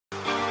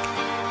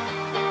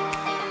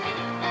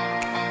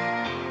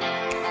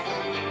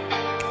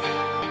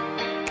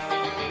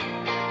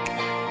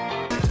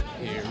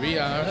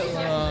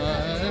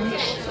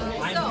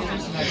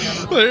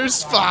There's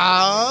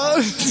Spot.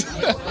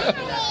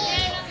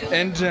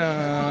 And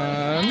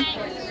John.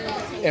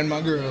 And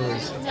my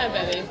girls. Hi,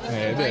 baby.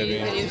 Hey,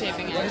 baby. Are you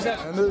taping it? And Jada.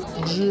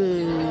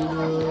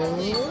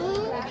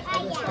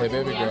 Hey,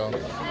 baby girl.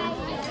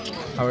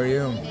 How are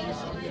you?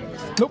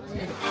 Nope.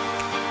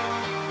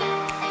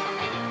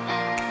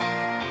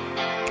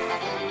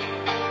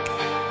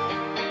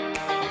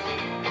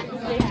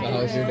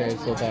 How's your day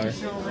so far?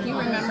 You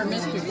remember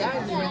Mr.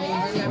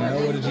 Guy?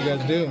 No, what did you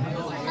guys do?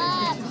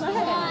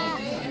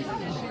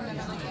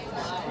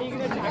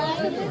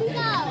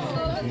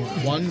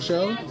 One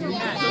show?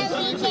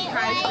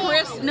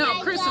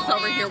 Chris is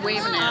over here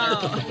waving at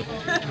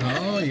her.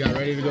 Oh, you got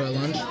ready to go at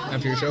lunch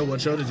after your show? What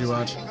show did you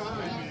watch?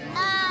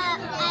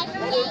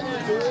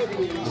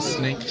 The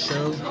snake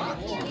show?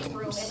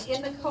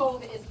 In the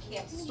cove is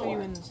Camp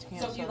Storm.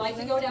 So if you'd like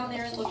to go down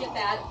there and look at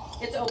that,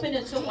 it's open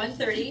until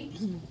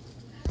 1:30.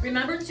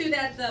 Remember too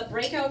that the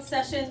breakout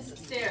sessions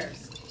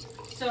stairs.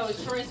 So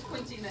Troy's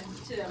pointing them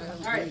to them.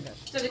 All right.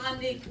 So on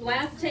the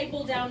last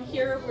table down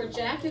here where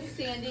Jack is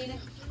standing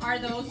are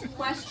those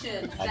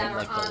questions that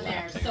are on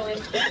there. So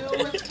if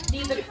you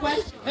need the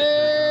question. Hey,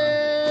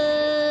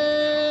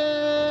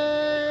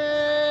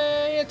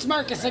 it's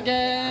Marcus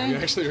again. Are you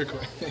actually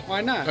recording?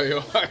 Why not? Oh,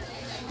 you are?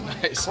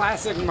 Nice.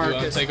 Classic You want to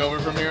Marcus. take over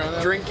from here on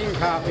that? Drinking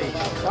coffee.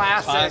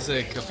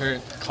 Classic.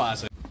 Apparent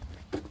classic.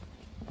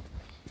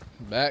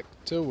 Back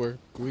to work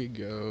we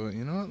go.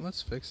 You know what?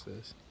 Let's fix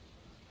this.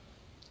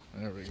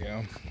 There we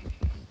go.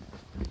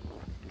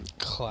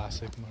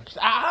 Classic Marcus.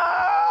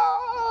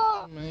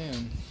 Ah!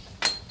 Man.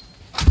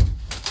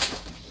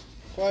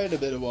 Quite a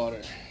bit of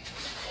water.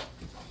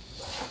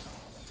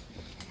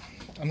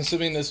 I'm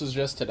assuming this was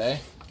just today.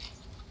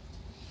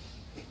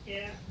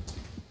 Yeah,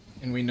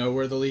 And we know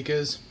where the leak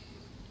is.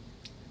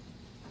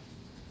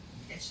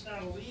 it's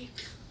not a leak.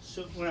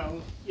 So,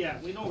 well, yeah,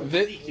 we know where the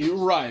This, leak is. you're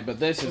right, but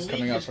this The is leak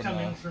coming up is from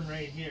coming from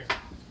right here.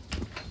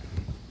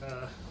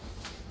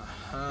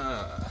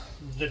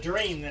 The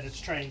drain that it's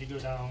trying to go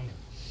down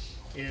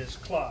is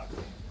clogged.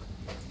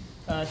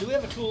 Do we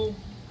have a tool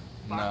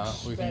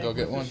box? No, we can bag go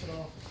get with one. this at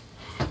all?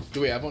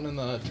 Do we have one in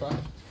the truck?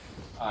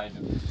 I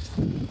do.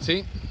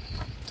 See?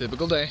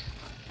 Typical day.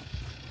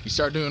 You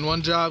start doing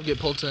one job, get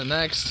pulled to the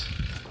next.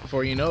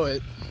 Before you know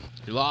it,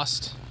 you're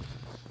lost.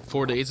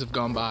 4 days have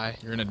gone by.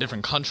 You're in a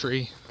different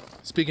country,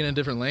 speaking a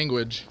different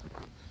language.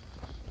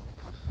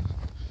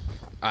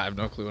 I have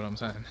no clue what I'm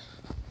saying.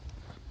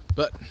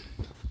 But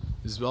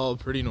this is all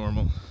pretty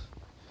normal.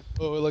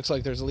 Oh, it looks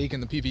like there's a leak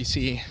in the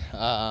PVC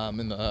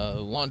in the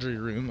laundry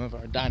room of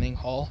our dining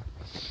hall.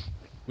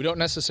 We don't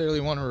necessarily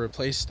want to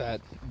replace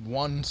that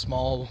one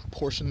small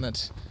portion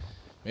that's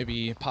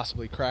maybe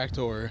possibly cracked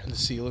or the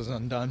seal is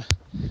undone.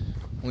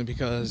 Only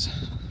because,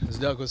 as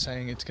Doug was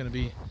saying, it's going to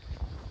be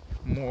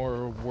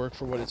more work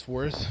for what it's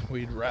worth.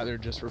 We'd rather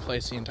just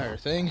replace the entire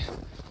thing.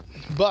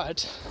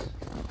 But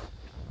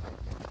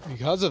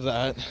because of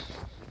that,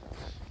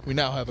 we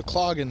now have a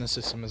clog in the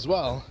system as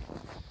well.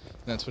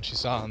 That's what you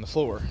saw on the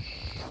floor.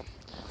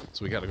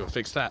 So we got to go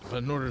fix that.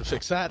 But in order to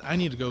fix that, I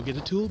need to go get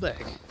a tool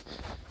bag.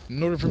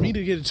 In order for me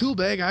to get a tool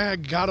bag, I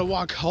got to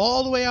walk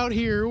all the way out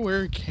here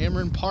where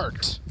Cameron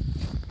parked.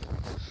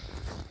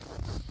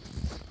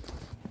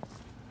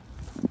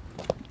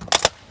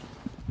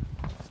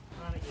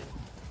 On again.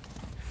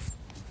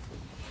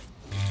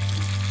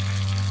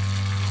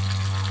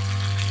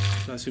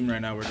 So I assume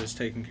right now we're just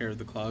taking care of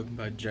the clog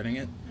by jetting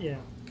it? Yeah.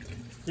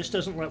 This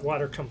doesn't let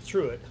water come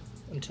through it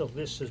until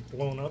this is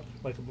blown up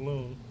like a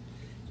balloon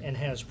and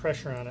has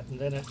pressure on it, and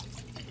then it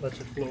lets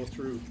it flow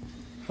through.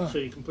 So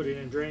you can put it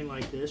in a drain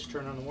like this,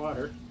 turn on the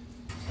water.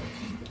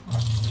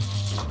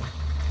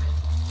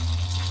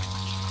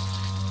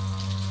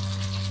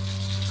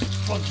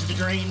 Plugs the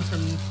drain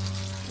from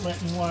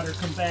letting water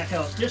come back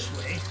out this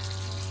way.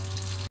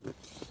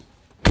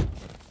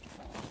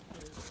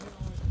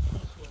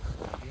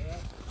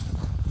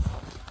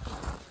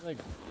 Like,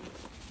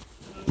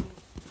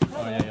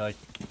 oh yeah, you're like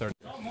 30.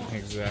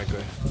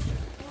 Exactly.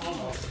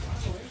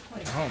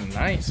 Oh,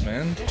 nice,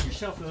 man. Get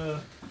yourself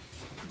a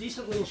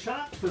decent little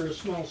shot for a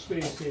small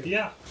space here.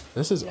 Yeah.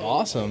 This is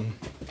awesome.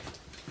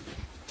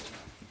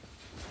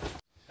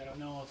 I don't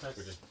know if that's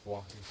We're just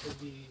walking.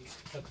 would be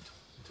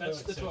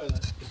that's the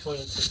toilet. The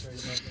toilet sits right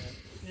above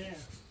that. Yeah.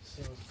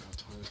 So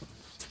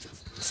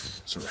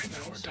So right now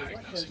we're so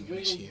what has diagnosing an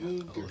wiggled, issue,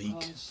 moved, a or leak,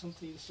 caused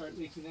something to start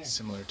leaking there?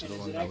 similar to And the is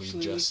one it that we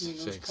actually just leaking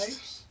in those fixed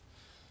pipes?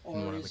 in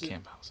one Or of is the it-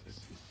 camp houses.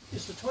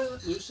 Is the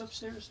toilet loose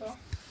upstairs though?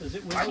 Does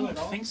it I wiggle don't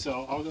at all? think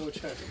so. I'll go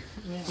check.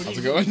 Yeah. How's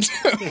it going?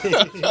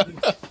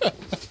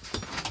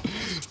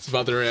 It's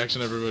about the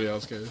reaction everybody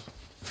else gave.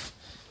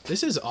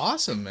 This is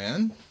awesome,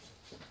 man.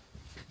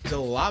 It's a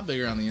lot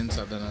bigger on the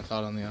inside than I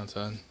thought on the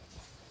outside.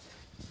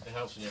 It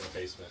helps when you have a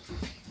basement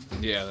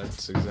Yeah,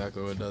 that's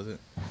exactly what does it.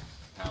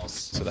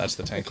 house. So that's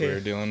the tank we Okay.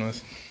 were dealing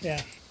with. Yeah.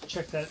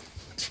 Check that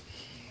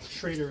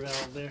Schrader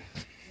valve there.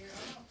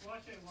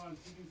 Watch it once.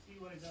 You can see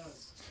what it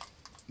does.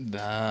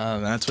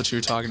 That's what you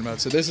were talking about.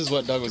 So this is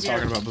what Doug was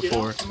talking about Get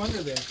before. out from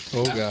under there.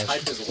 Oh That gosh.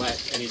 pipe is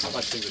wet and he's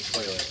flushing the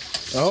toilet.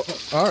 Oh,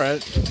 all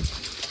right.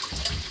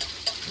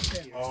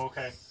 Yeah. Oh,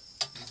 okay.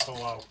 Oh,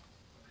 wow.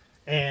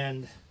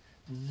 And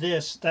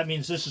that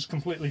means this is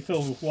completely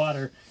filled with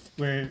water,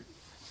 where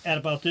at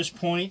about this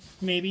point,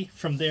 maybe,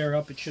 from there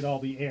up, it should all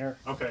be air.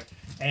 Okay.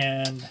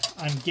 And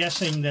I'm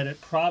guessing that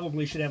it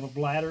probably should have a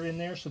bladder in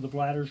there, so the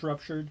bladder's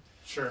ruptured,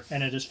 Sure.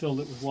 and it has filled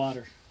it with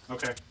water.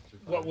 Okay.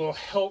 What will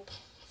help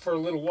for a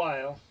little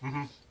while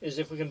is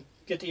if we can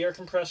get the air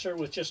compressor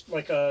with just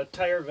like a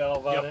tire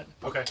valve on it.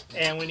 Okay.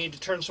 And we need to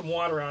turn some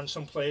water on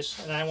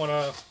someplace, and I want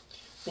to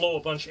blow a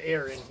bunch of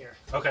air in here.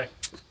 Okay.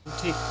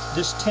 Take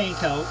this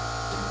tank out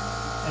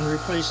and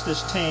replace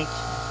this tank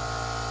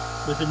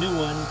with a new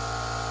one.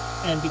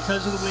 And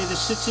because of the way this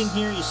sits in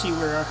here, you see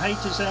where our height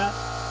is at?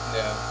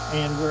 Yeah.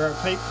 And where our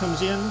pipe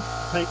comes in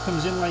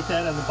like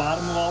that on the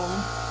bottom of all of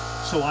them.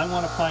 So I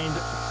want to find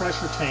a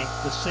pressure tank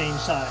the same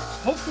size.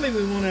 Hopefully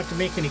we won't have to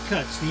make any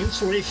cuts. The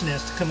insulation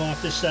has to come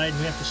off this side, and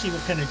we have to see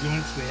what kind of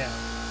joints we have.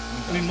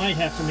 Okay. We might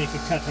have to make a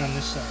cut on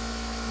this side.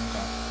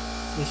 Okay.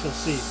 We shall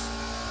see.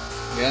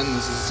 Again,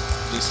 this is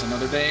just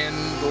another day in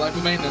the life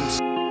of maintenance.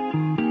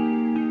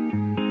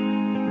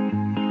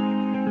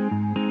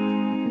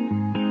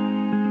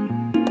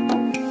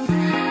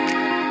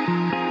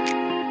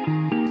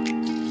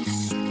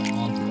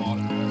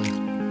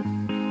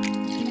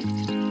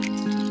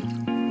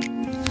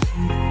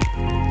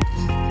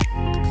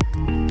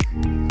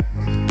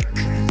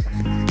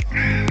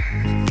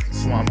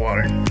 Swamp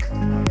water.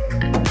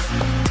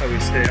 That's how we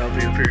stay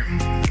healthy up here.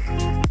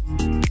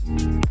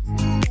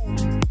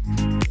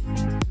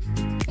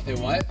 Hey,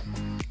 what?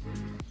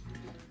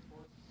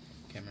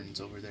 Cameron's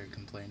over there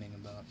complaining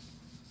about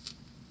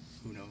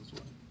who knows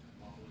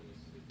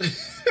what.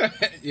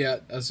 Yeah,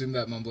 assume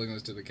that mumbling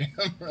was to the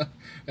camera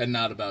and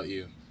not about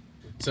you.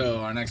 So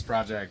our next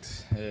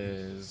project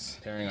is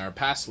tearing our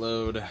pass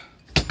load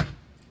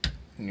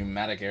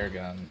pneumatic air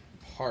gun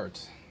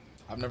apart.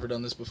 I've never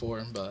done this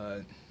before,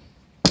 but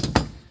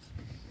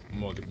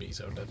what could be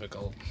so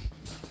difficult?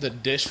 The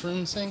dish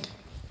room sink?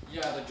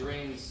 Yeah, the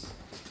drain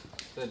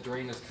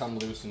has come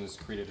loose and has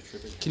created a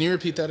trippage. Can you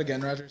repeat that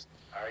again, Rogers?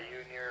 Are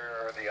you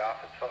near the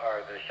office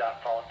or the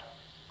shop phone?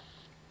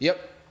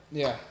 Yep.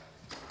 Yeah.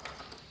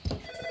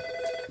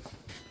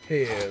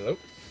 Hello.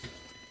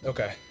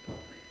 Okay.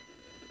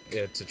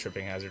 Yeah, it's a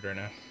tripping hazard right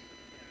now.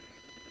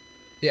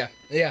 Yeah.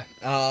 Yeah.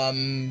 All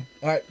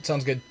right.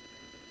 Sounds good.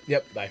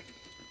 Yep. Bye.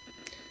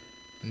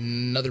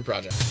 Another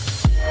project.